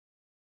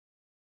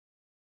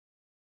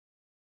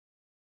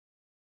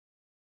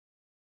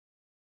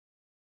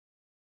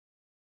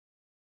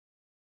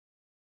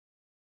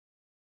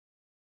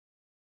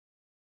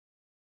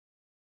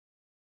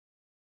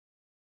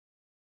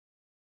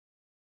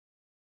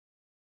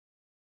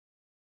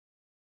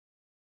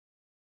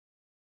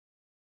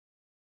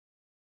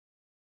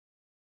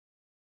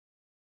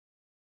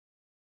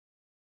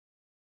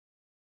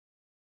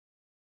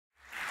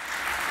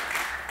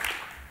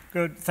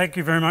Good. Thank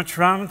you very much,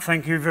 Ram.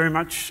 Thank you very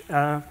much,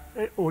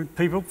 all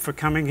people, for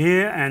coming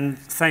here, and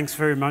thanks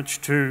very much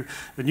to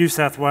the New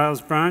South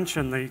Wales branch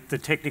and the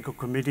technical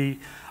committee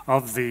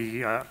of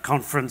the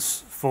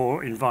conference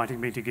for inviting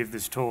me to give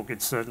this talk.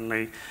 It's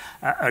certainly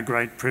a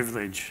great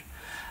privilege.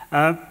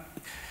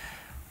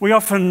 We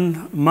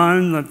often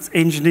moan that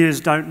engineers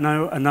don't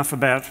know enough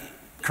about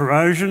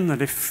corrosion, that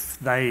if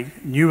they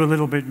knew a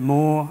little bit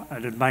more,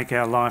 it'd make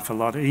our life a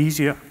lot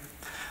easier.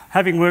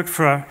 Having worked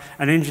for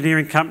an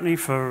engineering company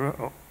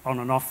on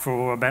and off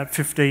for about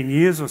 15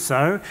 years or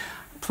so,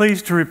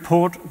 pleased to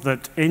report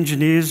that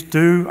engineers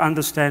do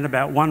understand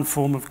about one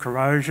form of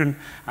corrosion,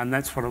 and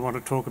that's what I want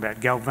to talk about,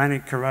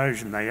 galvanic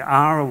corrosion. They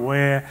are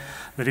aware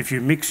that if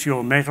you mix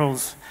your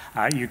metals,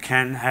 you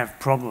can have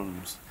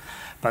problems.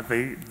 But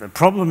the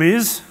problem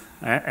is,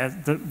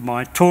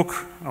 my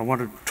talk I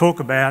want to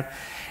talk about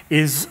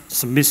is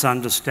some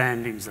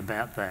misunderstandings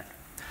about that.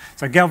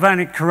 So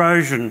galvanic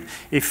corrosion,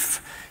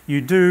 if you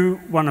do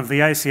one of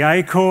the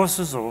ACA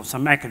courses or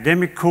some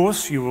academic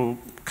course, you will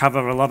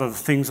cover a lot of the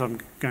things I'm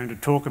going to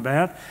talk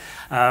about.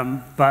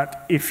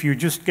 But if you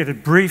just get a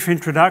brief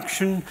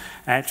introduction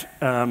at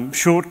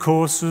short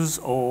courses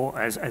or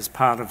as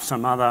part of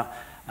some other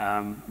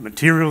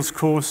materials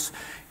course,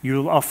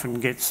 you'll often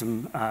get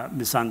some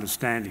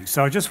misunderstandings.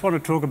 So I just want to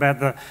talk about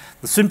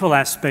the simple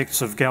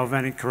aspects of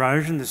galvanic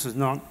corrosion. This is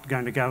not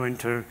going to go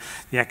into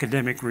the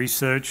academic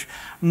research,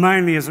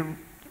 mainly as it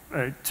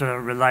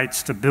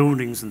relates to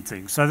buildings and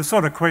things. So the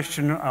sort of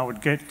question I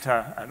would get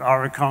at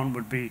Oricon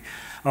would be,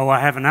 oh, I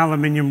have an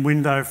aluminium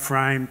window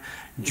frame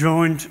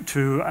joined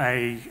to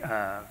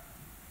a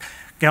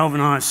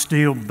galvanised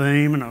steel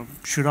beam, and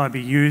should I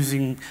be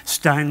using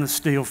stainless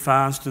steel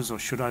fasteners or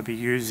should I be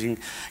using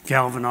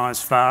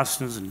galvanised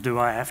fasteners, and do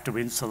I have to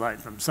insulate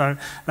them? So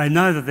they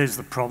know that there's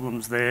the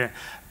problems there,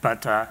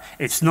 but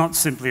it's not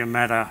simply a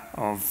matter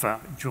of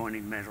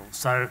joining metal.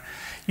 So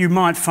you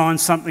might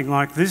find something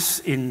like this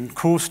in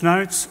course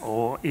notes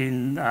or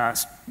in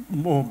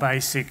more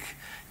basic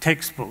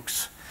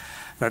textbooks.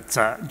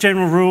 That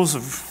general rules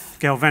of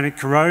galvanic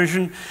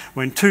corrosion: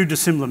 when two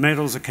dissimilar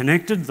metals are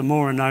connected, the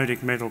more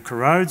anodic metal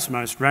corrodes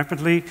most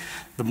rapidly,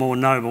 the more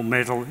noble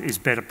metal is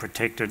better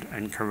protected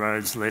and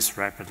corrodes less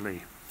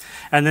rapidly.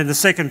 And then the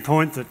second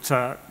point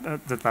that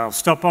they'll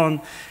stop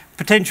on: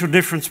 potential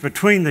difference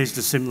between these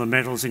dissimilar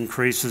metals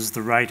increases,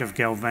 the rate of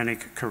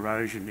galvanic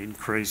corrosion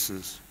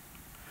increases.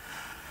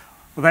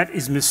 Well, that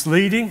is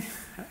misleading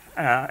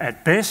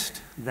at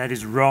best, that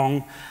is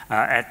wrong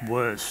at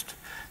worst.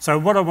 So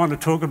what I want to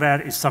talk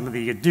about is some of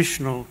the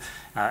additional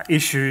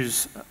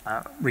issues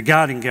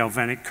regarding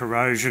galvanic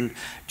corrosion,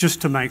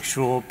 just to make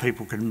sure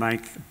people can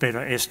make better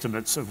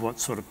estimates of what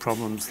sort of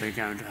problems they're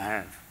going to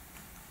have.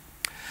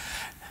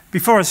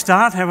 Before I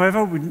start,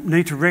 however, we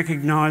need to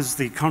recognise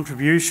the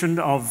contribution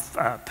of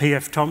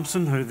P.F.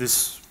 Thompson, who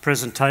this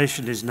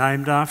presentation is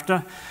named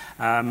after,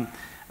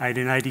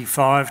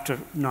 1885 to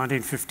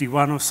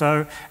 1951 or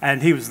so,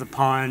 and he was the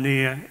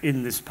pioneer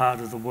in this part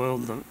of the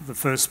world, the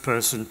first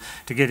person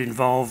to get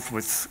involved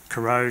with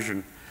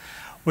corrosion.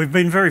 We've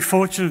been very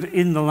fortunate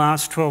in the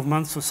last 12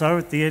 months or so.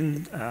 At the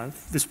end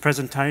this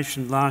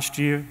presentation last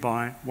year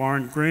by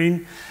Warren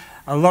Green,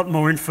 a lot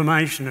more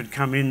information had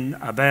come in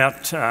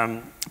about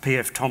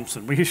P.F.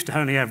 Thompson. We used to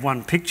only have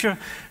one picture.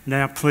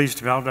 Now pleased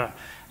to be able to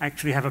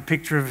actually have a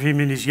picture of him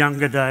in his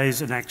younger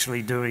days and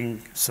actually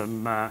doing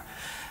some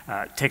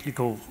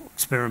technical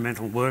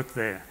experimental work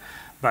there.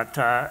 But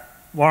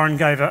Warren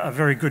gave a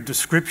very good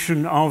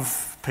description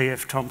of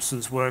P.F.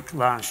 Thompson's work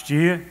last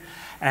year,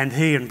 and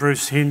he and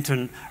Bruce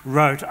Hinton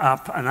wrote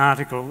up an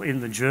article in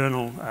the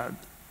journal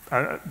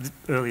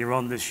earlier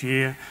on this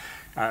year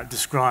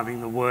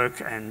describing the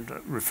work and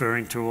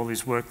referring to all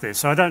his work there.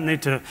 So I don't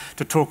need to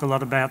talk a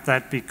lot about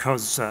that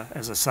because,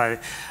 as I say,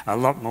 a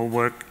lot more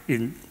work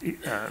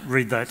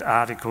read that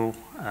article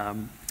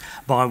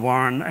by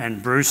Warren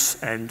and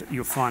Bruce, and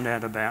you'll find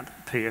out about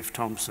P.F.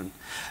 Thompson.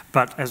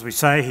 But as we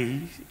say,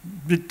 he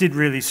did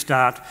really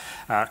start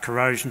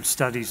corrosion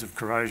studies of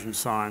corrosion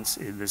science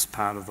in this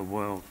part of the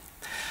world.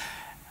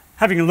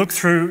 Having a look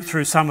through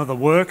some of the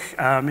work,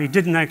 he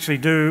didn't actually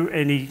do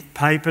any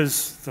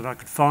papers that I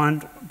could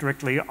find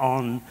directly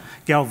on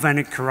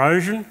galvanic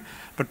corrosion,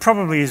 but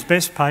probably his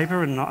best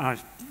paper, and I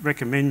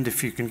recommend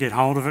if you can get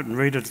hold of it and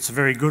read it, it's a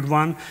very good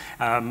one.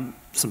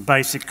 Some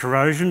basic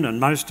corrosion, and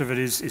most of it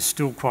is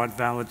still quite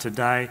valid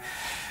today.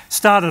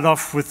 Started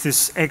off with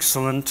this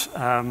excellent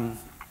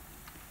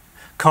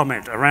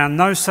comment around: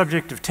 no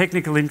subject of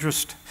technical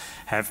interest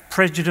have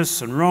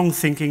prejudice and wrong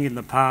thinking in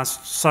the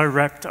past so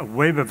wrapped a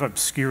web of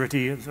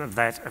obscurity of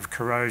that of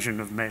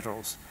corrosion of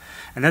metals.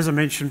 And as I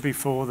mentioned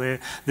before there,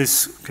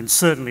 this can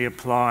certainly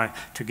apply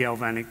to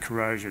galvanic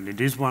corrosion.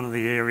 It is one of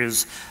the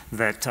areas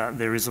that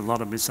there is a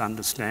lot of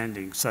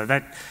misunderstanding. So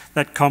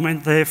that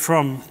comment there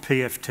from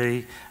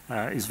PFT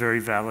is very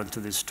valid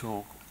to this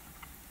talk.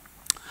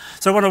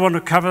 So what I want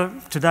to cover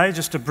today,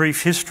 just a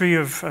brief history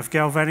of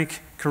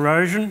galvanic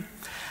corrosion,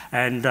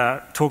 and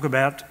talk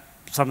about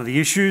some of the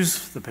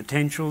issues, the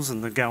potentials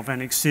and the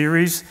galvanic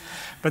series,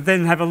 but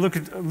then have a look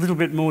at a little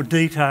bit more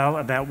detail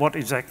about what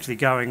is actually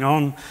going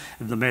on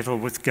in the metal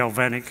with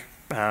galvanic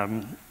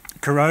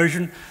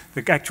corrosion,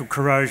 the actual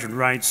corrosion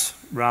rates,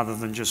 rather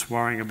than just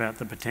worrying about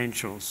the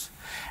potentials.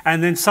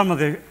 And then some of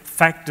the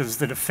factors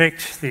that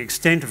affect the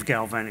extent of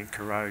galvanic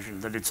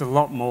corrosion, that it's a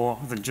lot more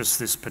than just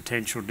this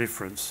potential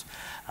difference.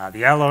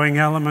 The alloying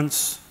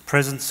elements,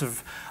 presence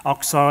of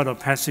oxide or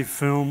passive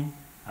film,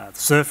 the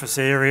surface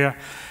area,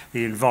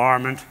 the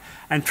environment,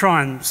 and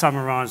try and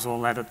summarise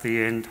all that at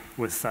the end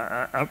with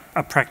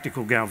a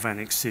practical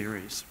galvanic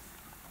series.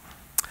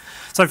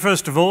 So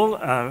first of all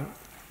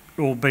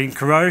being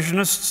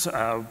corrosionists,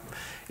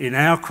 in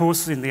our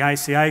courses, in the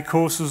ACA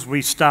courses,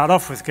 we start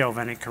off with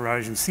galvanic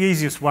corrosion. It's the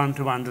easiest one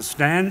to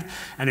understand,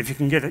 and if you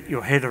can get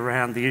your head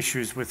around the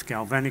issues with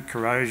galvanic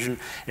corrosion,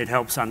 it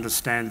helps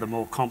understand the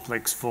more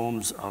complex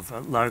forms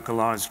of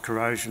localised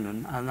corrosion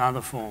and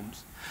other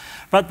forms.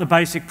 But the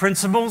basic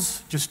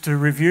principles, just to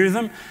review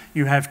them,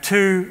 you have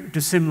two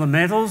dissimilar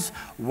metals,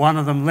 one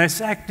of them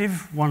less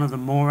active, one of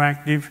them more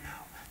active.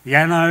 The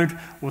anode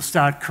will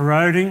start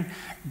corroding,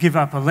 give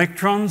up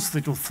electrons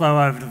that will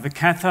flow over to the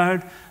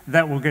cathode.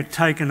 That will get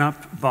taken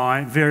up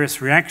by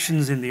various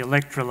reactions in the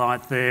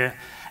electrolyte there,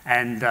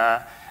 and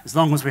as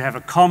long as we have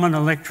a common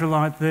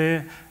electrolyte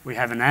there, we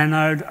have an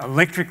anode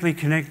electrically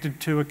connected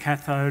to a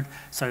cathode,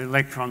 so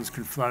electrons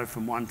can flow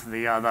from one to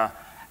the other,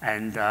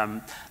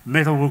 and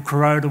metal will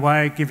corrode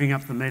away, giving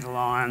up the metal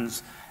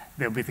ions.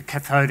 There'll be the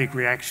cathodic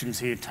reactions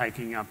here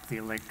taking up the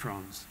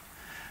electrons.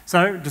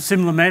 So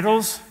dissimilar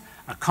metals,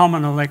 a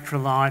common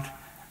electrolyte,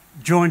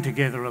 joined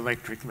together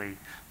electrically.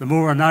 The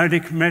more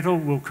anodic metal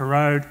will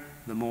corrode,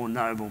 the more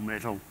noble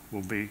metal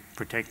will be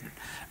protected.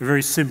 A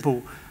very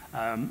simple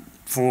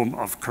form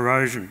of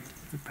corrosion,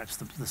 perhaps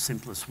the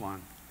simplest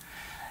one.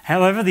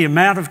 However, the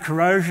amount of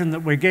corrosion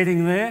that we're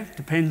getting there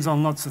depends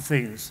on lots of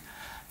things.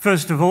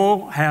 First of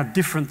all, how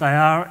different they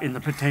are in the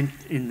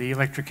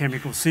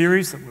electrochemical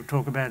series that we'll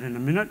talk about in a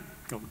minute,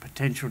 got the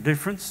potential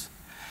difference.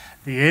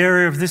 The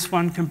area of this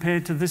one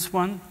compared to this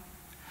one.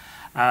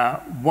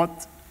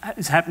 What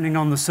is happening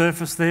on the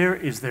surface there?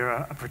 Is there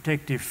a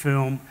protective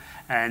film?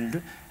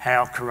 And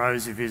how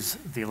corrosive is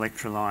the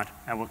electrolyte?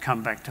 And we'll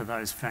come back to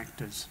those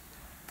factors.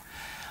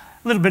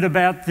 A little bit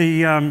about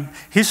the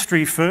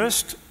history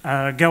first.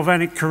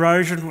 Galvanic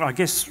corrosion, I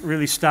guess,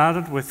 really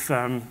started with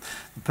the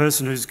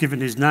person who's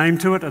given his name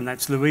to it, and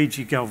that's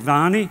Luigi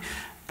Galvani,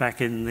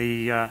 back in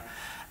the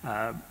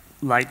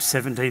late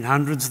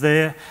 1700s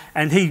there.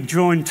 And he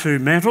joined two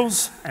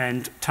metals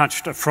and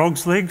touched a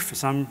frog's leg. For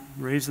some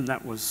reason,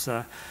 that was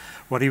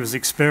what he was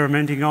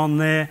experimenting on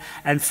there,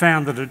 and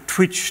found that it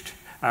twitched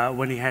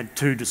when he had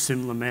two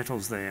dissimilar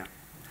metals there.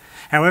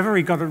 However,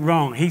 he got it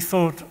wrong. He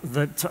thought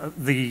that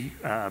the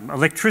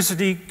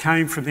electricity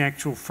came from the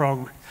actual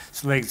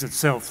frog's legs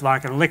itself,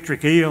 like an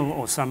electric eel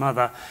or some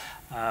other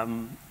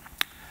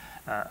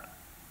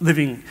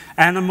living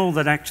animal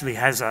that actually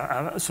has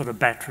a sort of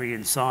battery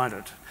inside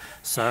it.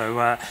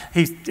 So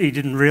he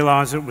didn't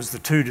realise it was the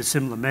two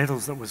dissimilar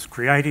metals that was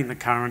creating the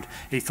current.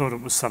 He thought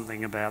it was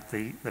something about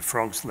the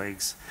frog's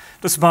legs.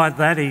 Despite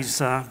that, he's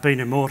been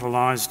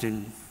immortalised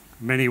in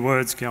many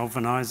words: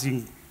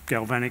 galvanising,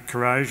 galvanic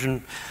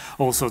corrosion,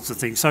 all sorts of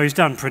things. So he's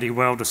done pretty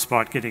well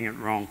despite getting it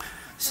wrong.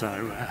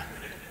 So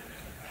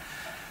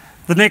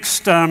the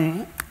next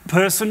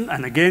person,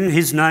 and again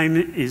his name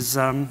is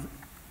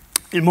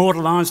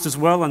immortalised as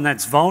well, and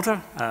that's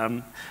Volta,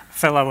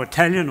 fellow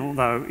Italian,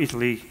 although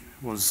Italy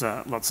was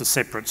lots of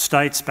separate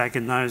states back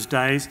in those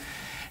days.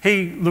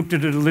 He looked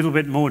at it a little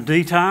bit more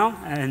detail,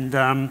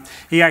 and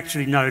he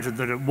actually noted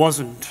that it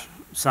wasn't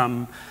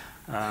some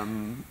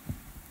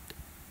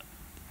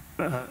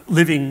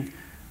living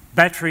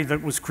battery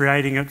that was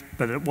creating it,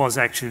 but it was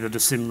actually the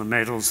dissimilar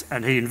metals,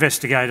 and he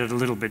investigated a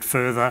little bit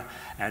further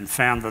and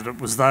found that it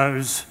was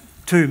those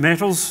two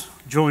metals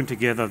joined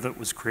together that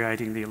was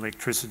creating the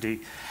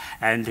electricity.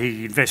 And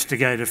he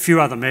investigated a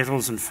few other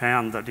metals and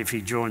found that if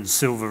he joined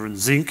silver and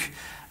zinc,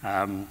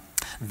 then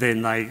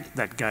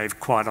that gave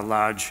quite a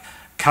large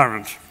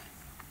current.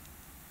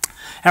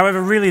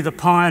 However, really the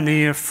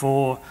pioneer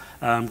for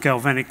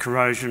galvanic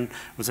corrosion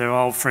was our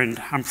old friend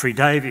Humphry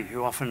Davy,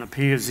 who often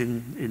appears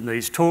in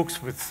these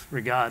talks with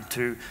regard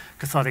to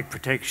cathodic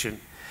protection.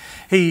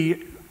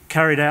 He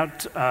carried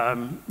out,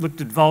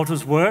 looked at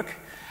Volta's work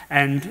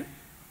and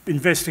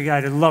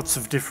investigated lots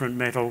of different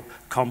metal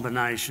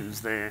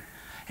combinations there.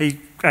 He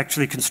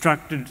actually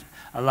constructed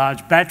a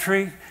large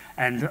battery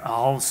and a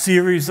whole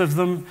series of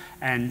them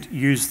and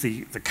used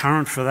the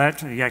current for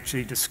that. He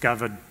actually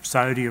discovered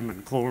sodium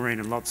and chlorine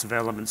and lots of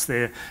elements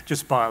there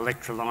just by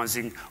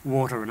electrolysing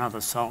water and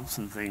other salts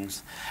and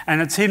things.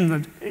 And it's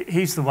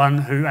he's the one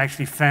who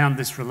actually found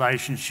this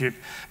relationship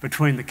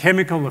between the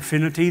chemical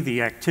affinity,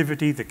 the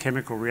activity, the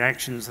chemical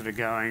reactions that are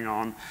going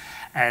on,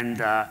 and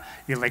the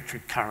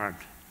electric current.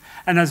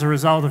 And as a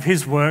result of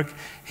his work,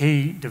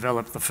 he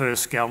developed the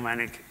first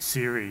galvanic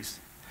series.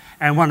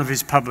 And one of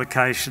his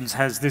publications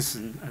has this,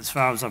 and as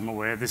far as I'm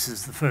aware, this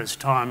is the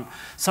first time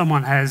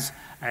someone has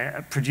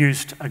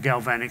produced a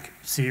galvanic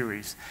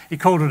series. He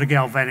called it a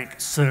galvanic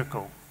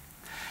circle.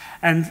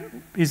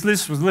 And his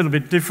list was a little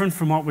bit different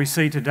from what we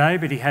see today,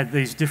 but he had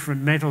these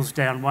different metals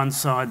down one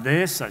side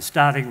there, so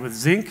starting with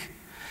zinc.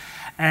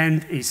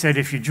 And he said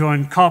if you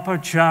join copper,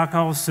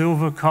 charcoal,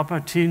 silver, copper,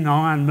 tin,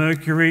 iron,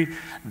 mercury,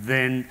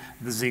 then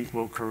the zinc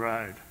will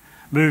corrode.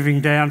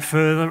 Moving down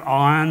further,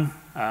 iron,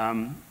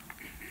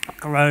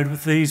 corrode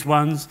with these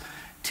ones,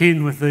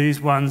 tin with these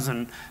ones,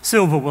 and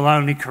silver will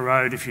only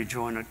corrode if you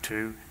join it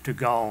to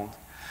gold.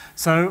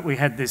 So we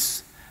had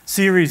this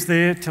series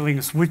there telling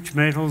us which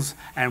metals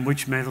and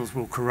which metals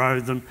will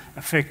corrode them,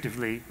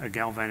 effectively a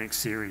galvanic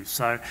series.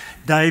 So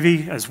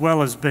Davy, as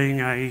well as being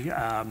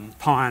a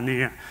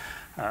pioneer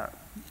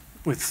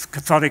with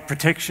cathodic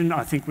protection,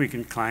 I think we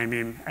can claim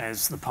him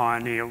as the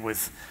pioneer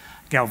with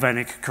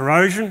galvanic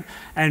corrosion,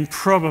 and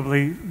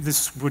probably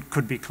this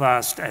could be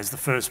classed as the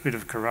first bit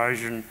of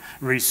corrosion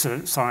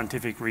research,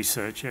 scientific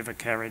research ever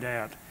carried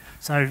out.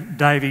 So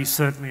Davy's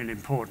certainly an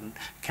important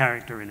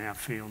character in our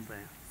field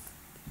there.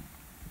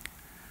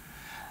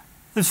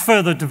 There's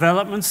further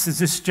developments. There's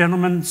this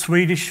gentleman,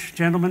 Swedish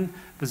gentleman,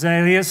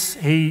 Berzelius.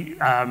 He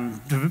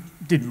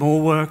did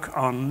more work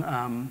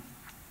on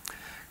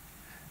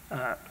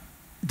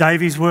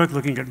Davy's work,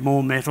 looking at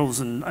more metals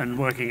and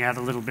working out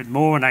a little bit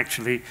more, and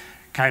actually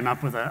came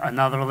up with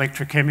another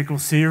electrochemical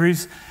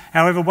series.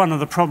 However, one of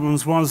the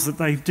problems was that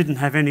they didn't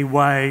have any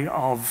way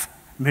of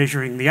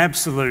measuring the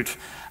absolute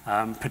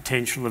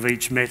potential of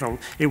each metal.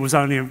 It was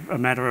only a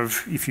matter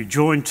of if you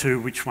join two,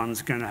 which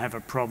one's going to have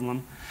a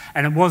problem.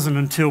 And it wasn't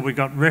until we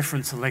got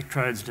reference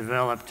electrodes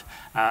developed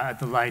at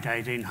the late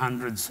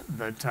 1800s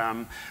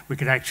that we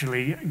could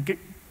actually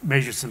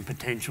measure some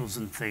potentials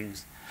and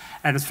things.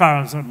 And as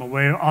far as I'm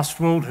aware,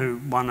 Ostwald,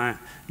 who won a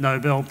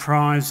Nobel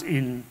Prize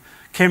in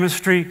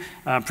chemistry,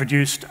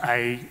 produced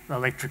an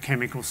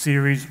electrochemical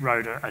series,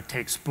 wrote a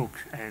textbook,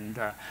 and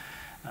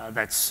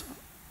that's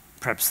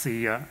perhaps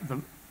the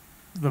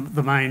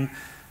main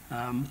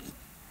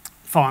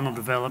final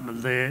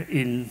development there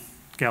in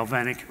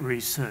galvanic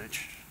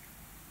research.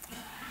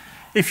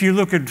 If you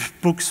look at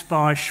books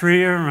by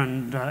Schreier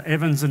and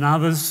Evans and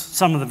others,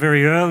 some of the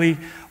very early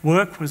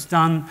work was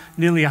done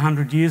nearly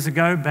 100 years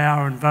ago,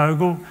 Bauer and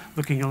Vogel,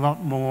 looking a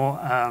lot more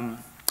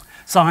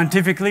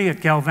scientifically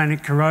at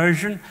galvanic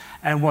corrosion,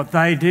 and what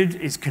they did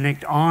is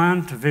connect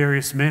iron to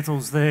various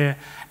metals there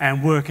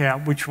and work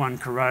out which one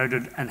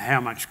corroded and how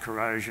much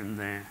corrosion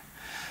there.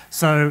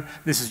 So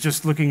this is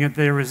just looking at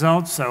their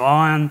results. So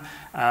iron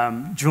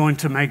joined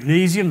to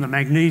magnesium. The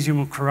magnesium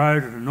will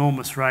corrode at an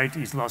enormous rate.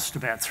 He's lost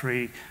about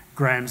 3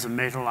 grams of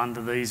metal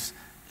under these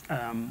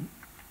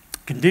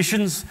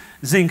conditions.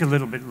 Zinc, a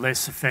little bit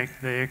less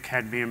effect there.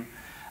 Cadmium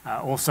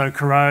also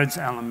corrodes,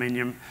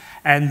 aluminium.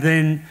 And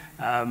then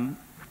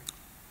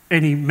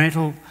any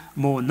metal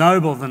more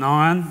noble than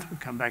iron, we'll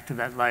come back to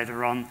that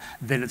later on,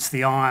 then it's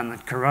the iron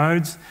that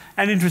corrodes.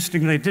 And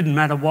interestingly, it didn't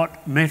matter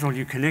what metal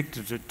you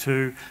connected it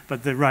to,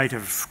 but the rate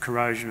of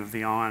corrosion of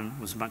the iron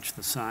was much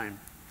the same.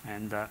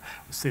 And we'll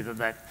see that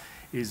that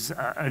is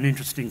an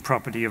interesting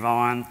property of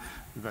iron,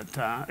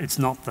 that it's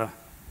not the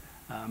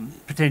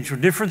potential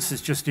difference,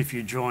 it's just if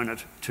you join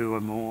it to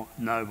a more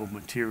noble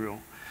material.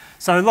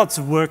 So lots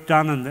of work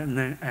done,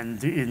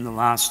 and in the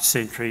last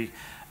century,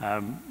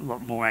 a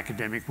lot more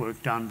academic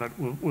work done, but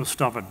we'll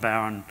stop at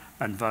Bauer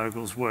and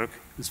Vogel's work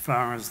as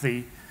far as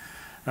the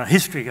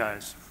history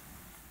goes.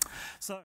 So.